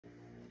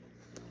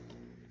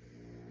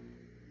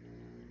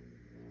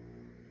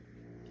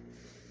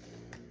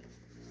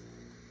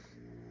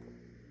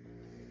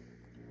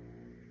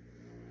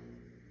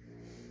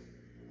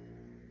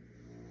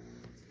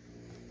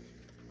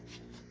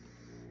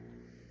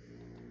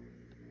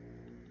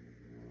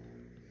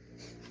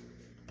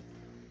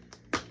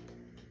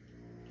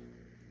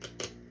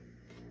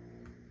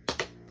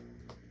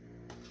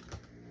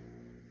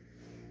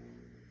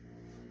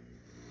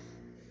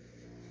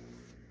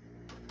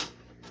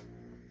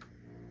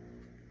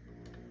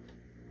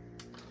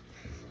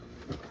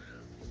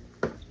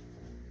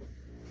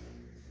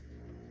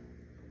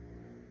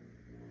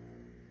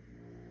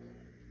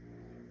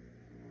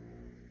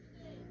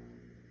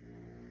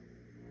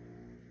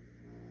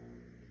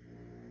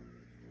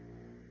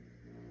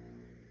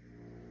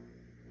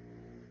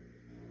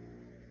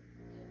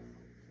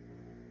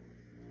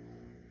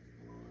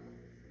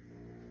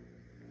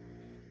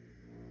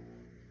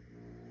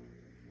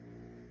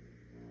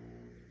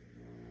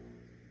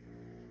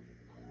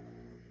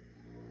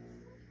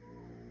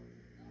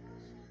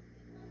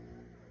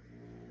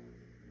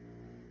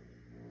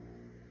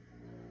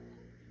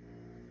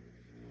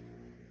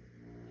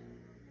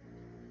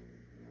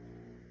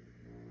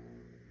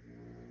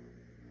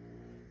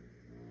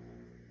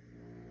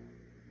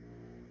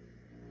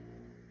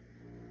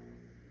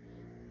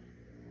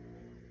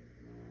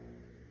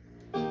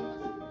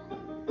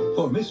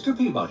For Mr.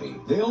 Peabody,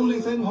 the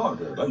only thing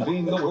harder than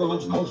being the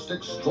world's most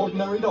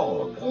extraordinary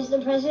dog. Is the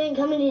president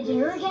coming to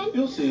dinner again?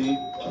 You'll see.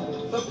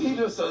 The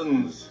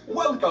Petersons.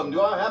 Welcome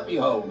to our happy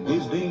home.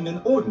 Is being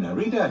an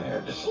ordinary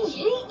dad. She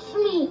hates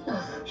me.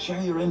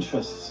 Share your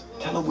interests.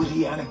 Tell a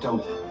witty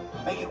anecdote.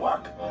 Make it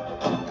work.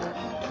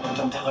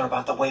 Don't tell her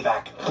about the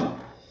WABAC.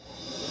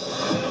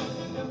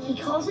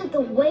 He calls it the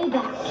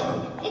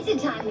WABAC. It's a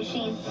time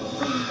machine.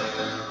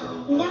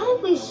 Now that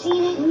we've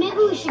seen it, maybe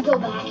we should go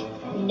back.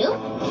 Nope.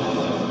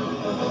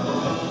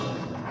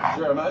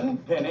 Sherman,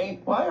 Penny,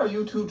 why are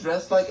you two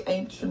dressed like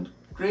ancient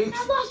Greeks?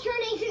 I lost her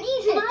in ancient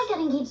Egypt. And I got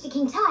engaged to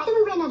King Tut. Then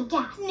we ran out of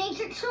gas. In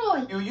ancient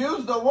Troy. You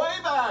used the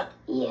WABAC.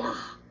 Yeah.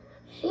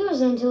 She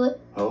was into it.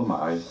 Oh,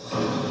 my.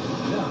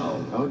 Now,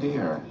 Oh,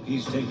 dear.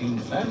 he's taking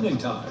family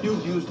time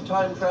You've used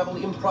time travel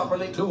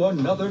improperly. to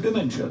another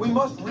dimension. We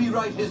must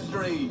rewrite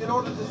history in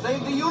order to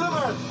save the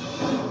universe.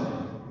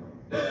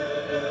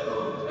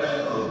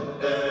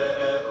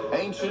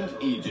 Ancient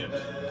Egypt.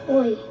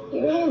 Boy,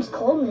 your hand's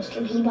cold,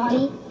 Mr.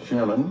 Peabody.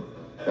 Sherman,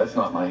 that's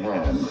not my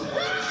hand.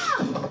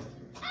 Ah!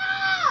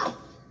 Ah!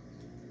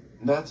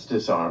 That's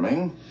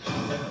disarming.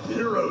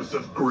 Heroes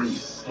of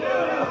Greece.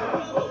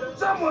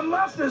 Someone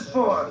left this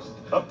for us.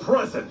 A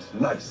present.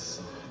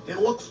 Nice. It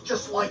looks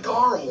just like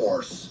our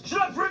horse.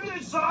 Should I bring it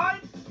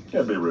inside?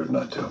 It'd be rude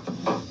not to.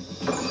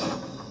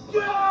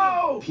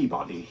 Go!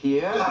 Peabody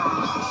here.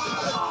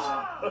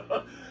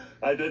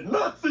 I did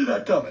not see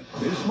that coming.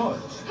 This March,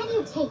 How do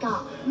you take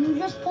off? You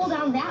just pull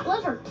down that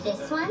lever.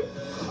 This one?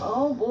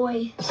 Oh,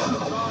 boy.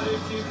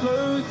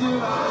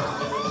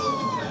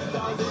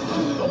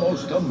 the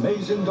most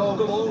amazing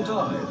dog of all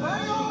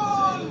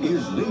time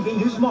is leaving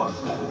his mark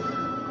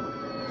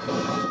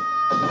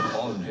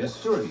on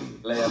history.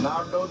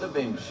 Leonardo da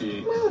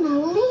Vinci. Mona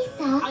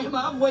Lisa. I am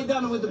halfway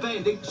done with the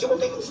painting. She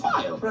won't even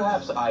smile.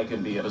 Perhaps I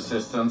can be of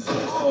assistance.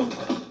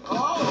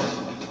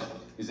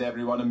 Is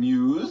everyone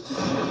amused?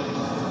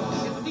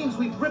 It seems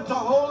we've ripped a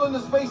hole in the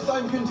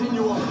space-time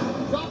continuum.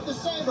 Drop the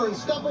saber and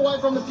step away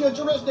from the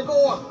futuristic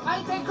orb.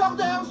 I take up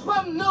the helm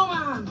from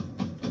Newman.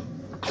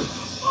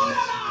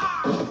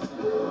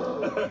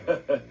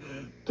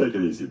 Take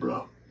it easy,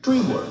 bro.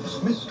 DreamWorks,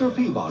 Mr.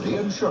 Peabody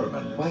and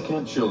Sherman. Why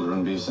can't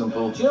children be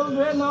simple?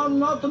 Children are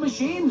not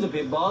machines,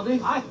 Peabody.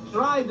 I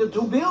tried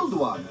to build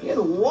one. It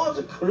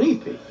was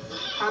creepy.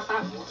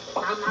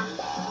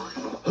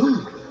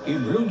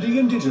 In real D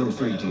and digital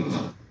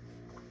 3D.